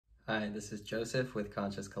Hi, this is Joseph with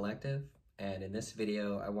Conscious Collective, and in this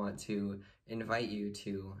video I want to invite you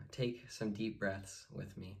to take some deep breaths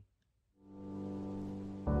with me.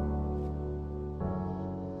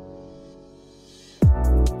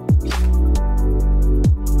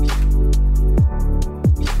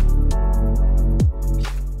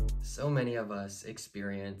 So many of us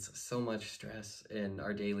experience so much stress in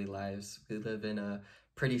our daily lives. We live in a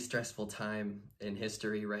pretty stressful time in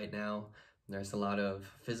history right now. There's a lot of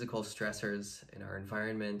physical stressors in our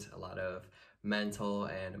environment, a lot of mental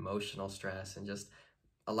and emotional stress, and just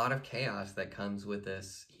a lot of chaos that comes with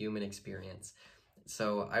this human experience.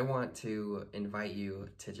 So I want to invite you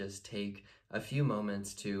to just take a few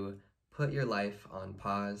moments to put your life on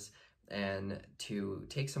pause and to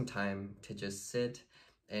take some time to just sit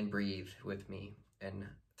and breathe with me. And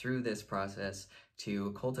through this process,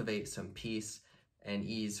 to cultivate some peace and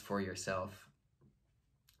ease for yourself.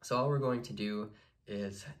 So all we're going to do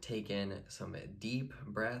is take in some deep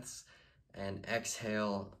breaths and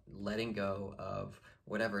exhale, letting go of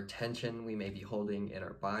whatever tension we may be holding in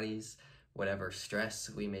our bodies, whatever stress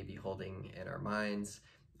we may be holding in our minds,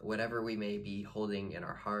 whatever we may be holding in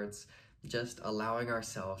our hearts, just allowing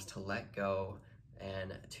ourselves to let go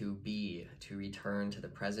and to return to the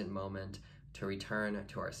present moment, to return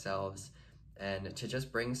to ourselves, and to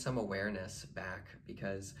just bring some awareness back,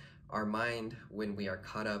 because our mind, when we are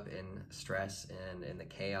caught up in stress and in the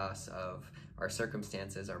chaos of our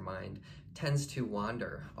circumstances, our mind tends to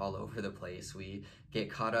wander all over the place. We get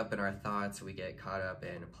caught up in our thoughts, we get caught up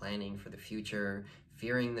in planning for the future,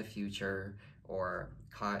 fearing the future, or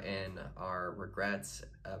caught in our regrets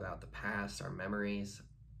about the past, our memories.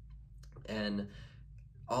 And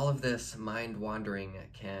all of this mind wandering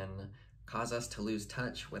can cause us to lose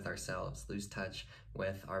touch with ourselves, lose touch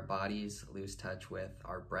with our bodies, lose touch with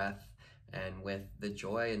our breath, and with the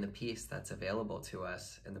joy and the peace that's available to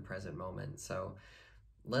us in the present moment. So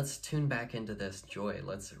let's tune back into this joy.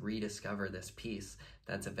 Let's rediscover this peace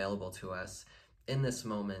that's available to us in this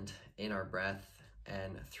moment, in our breath,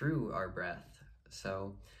 and through our breath.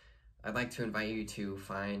 So I'd like to invite you to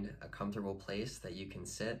find a comfortable place that you can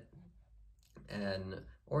sit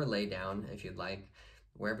or lay down if you'd like,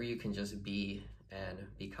 wherever you can just be and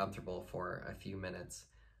be comfortable for a few minutes.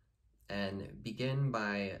 And begin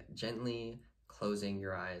by gently closing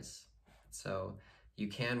your eyes. So you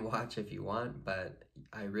can watch if you want, but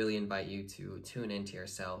I really invite you to tune into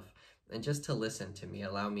yourself and just to listen to me.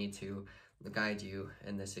 Allow me to guide you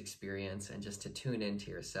in this experience and just to tune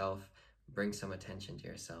into yourself, bring some attention to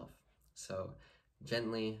yourself. So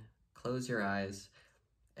gently close your eyes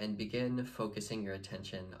and begin focusing your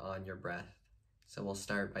attention on your breath. So we'll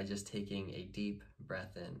start by just taking a deep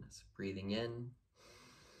breath in. So breathing in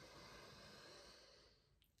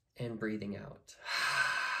and breathing out.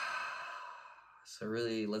 So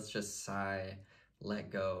really, let's just sigh,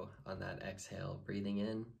 let go on that exhale. Breathing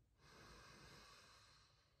in,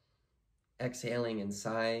 exhaling and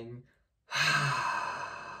sighing.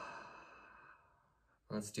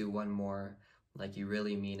 Let's do one more, like you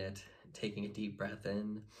really mean it. Taking a deep breath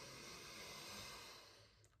in.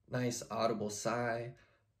 Nice audible sigh.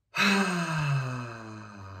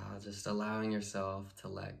 Just allowing yourself to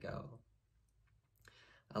let go.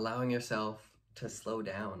 Allowing yourself to slow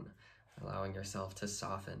down. Allowing yourself to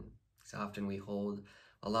soften. Because often we hold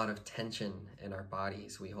a lot of tension in our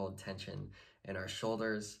bodies. We hold tension in our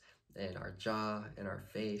shoulders, in our jaw, in our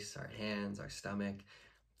face, our hands, our stomach.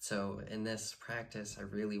 So in this practice, I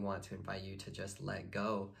really want to invite you to just let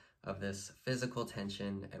go of this physical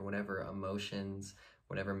tension and whatever emotions,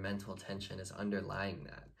 whatever mental tension is underlying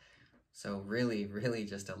that. So really, really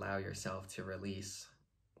just allow yourself to release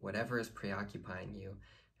whatever is preoccupying you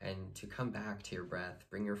and to come back to your breath.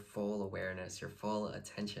 Bring your full awareness, your full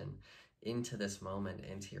attention into this moment,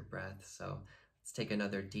 into your breath. So let's take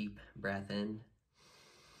another deep breath in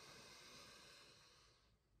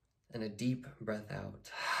and a deep breath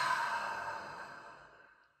out.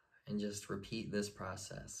 And just repeat this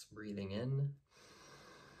process, breathing in,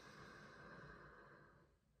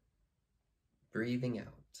 breathing out.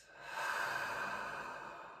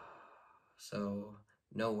 So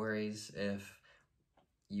no worries if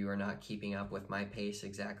you are not keeping up with my pace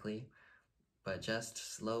exactly, but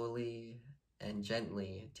just slowly and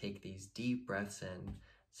gently take these deep breaths in.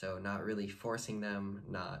 So not really forcing them,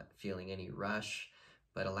 not feeling any rush,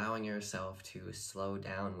 but allowing yourself to slow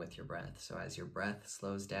down with your breath. So as your breath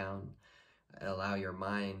slows down, allow your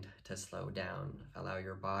mind to slow down, allow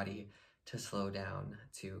your body to slow down,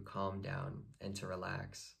 to calm down, and to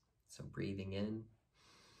relax. So breathing in,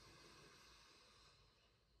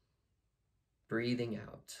 breathing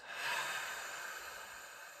out.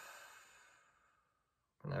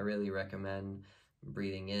 And I really recommend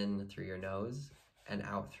breathing in through your nose and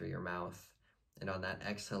out through your mouth. And on that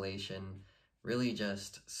exhalation, really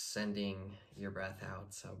just sending your breath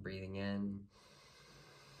out. So breathing in,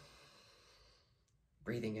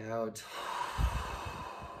 breathing out,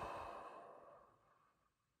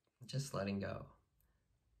 just letting go.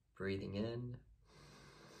 Breathing in,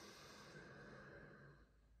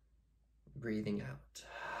 breathing out.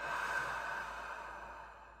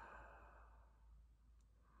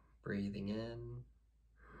 Breathing in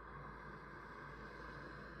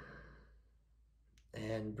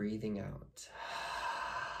and breathing out.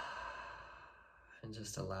 And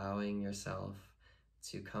just allowing yourself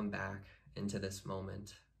to come back into this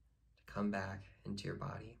moment, to come back into your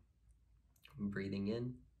body. Breathing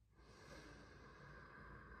in,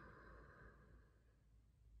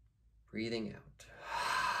 breathing out.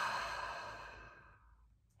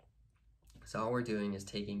 So all we're doing is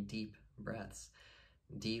taking deep breaths,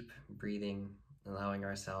 deep breathing, allowing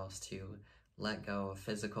ourselves to let go of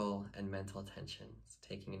physical and mental tensions.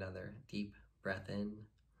 Taking another deep breath in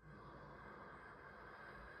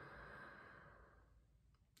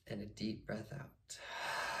and a deep breath out.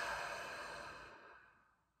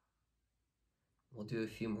 We'll do a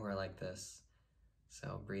few more like this.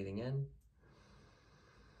 So breathing in,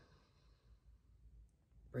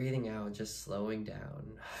 breathing out, just slowing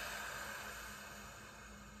down.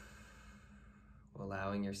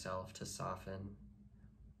 Allowing yourself to soften.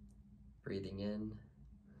 Breathing in,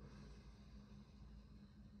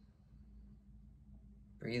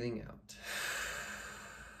 breathing out.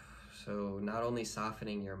 So not only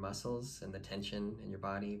softening your muscles and the tension in your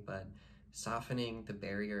body, but softening the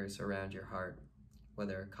barriers around your heart,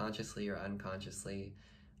 whether consciously or unconsciously.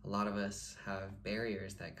 A lot of us have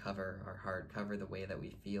barriers that cover our heart, cover the way that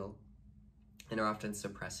we feel, and are often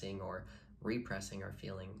suppressing or repressing our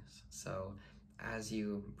feelings. So as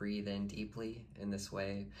you breathe in deeply in this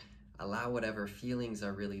way, allow whatever feelings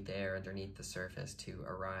are really there underneath the surface to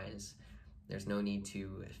arise. There's no need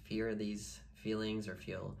to fear these feelings or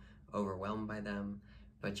feel overwhelmed by them,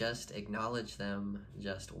 but just acknowledge them,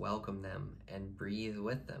 just welcome them, and breathe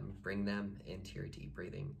with them. Bring them into your deep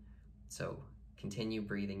breathing. So continue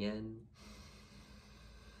breathing in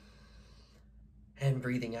and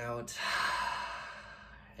breathing out.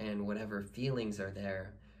 And whatever feelings are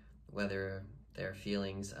there, whether they're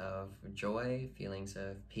feelings of joy, feelings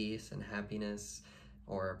of peace and happiness,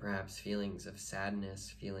 or perhaps feelings of sadness,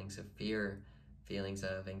 feelings of fear, feelings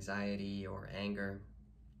of anxiety or anger,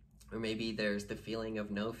 or maybe there's the feeling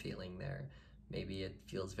of no feeling there. Maybe it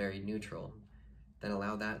feels very neutral. Then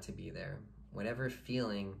allow that to be there. Whatever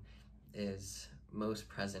feeling is most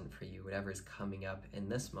present for you, whatever is coming up in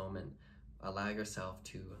this moment, allow yourself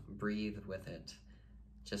to breathe with it,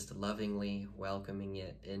 just lovingly welcoming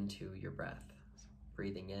it into your breath.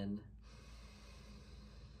 Breathing in,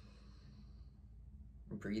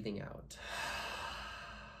 breathing out.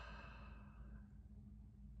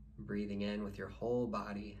 Breathing in with your whole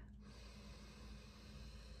body.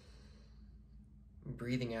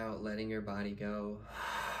 Breathing out, letting your body go.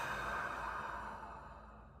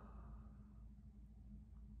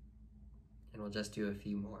 And we'll just do a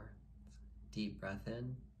few more. Deep breath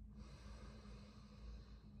in.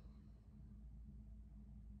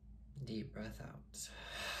 Deep breath out.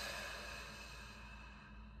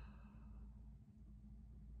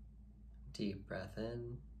 Deep breath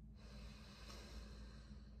in.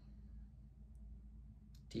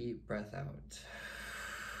 Deep breath out.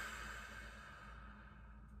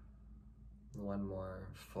 One more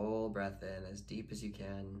full breath in, as deep as you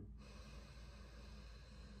can.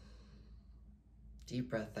 Deep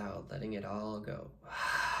breath out, letting it all go.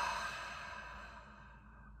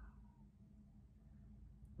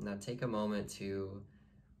 Now take a moment to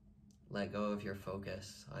let go of your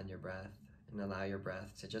focus on your breath and allow your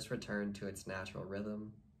breath to just return to its natural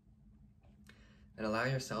rhythm. And allow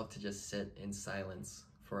yourself to just sit in silence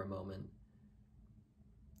for a moment.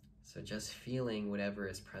 So just feeling whatever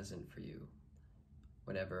is present for you,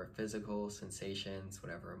 whatever physical sensations,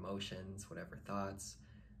 whatever emotions, whatever thoughts,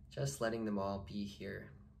 just letting them all be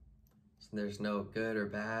here. So there's no good or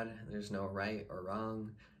bad, there's no right or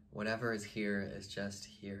wrong. Whatever is here is just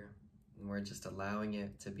here. And we're just allowing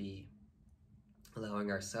it to be,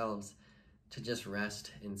 allowing ourselves to just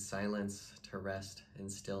rest in silence, to rest in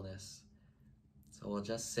stillness. So we'll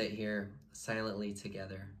just sit here silently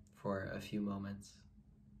together for a few moments.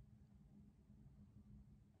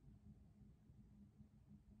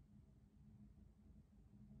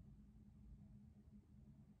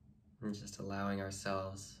 And just allowing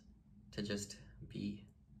ourselves to just be.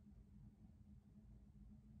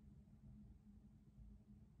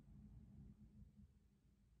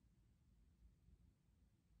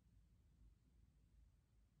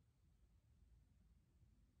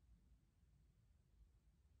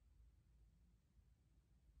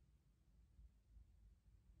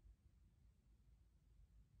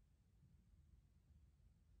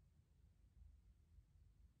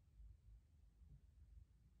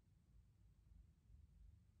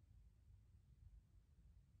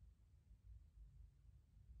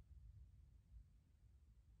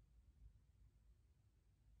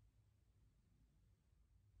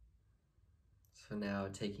 So now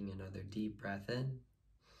taking another deep breath in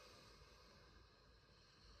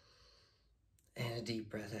and a deep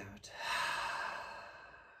breath out.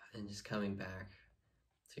 And just coming back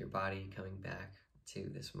to your body, coming back to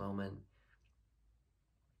this moment.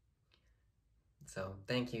 So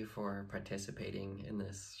thank you for participating in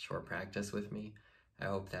this short practice with me. I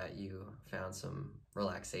hope that you found some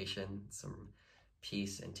relaxation, some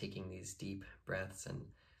peace in taking these deep breaths, and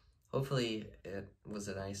hopefully it was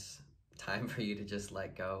a nice time for you to just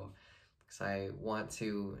let go. Because I want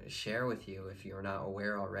to share with you, if you're not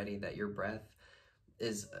aware already, that your breath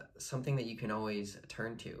is something that you can always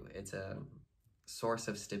turn to. It's a source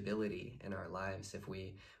of stability in our lives if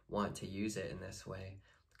we want to use it in this way,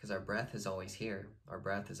 because our breath is always here. Our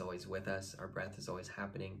breath is always with us. Our breath is always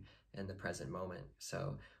happening in the present moment.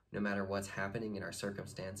 So no matter what's happening in our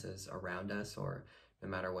circumstances around us, or no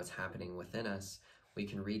matter what's happening within us, we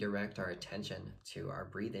can redirect our attention to our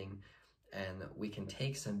breathing, and we can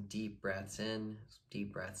take some deep breaths in,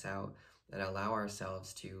 deep breaths out, and allow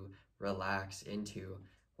ourselves to relax into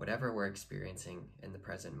whatever we're experiencing in the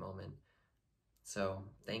present moment. So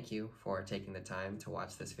thank you for taking the time to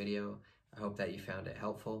watch this video. I hope that you found it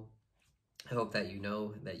helpful. I hope that you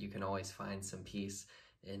know that you can always find some peace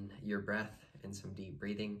in your breath and some deep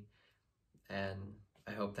breathing. And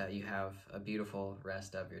I hope that you have a beautiful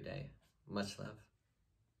rest of your day. Much love.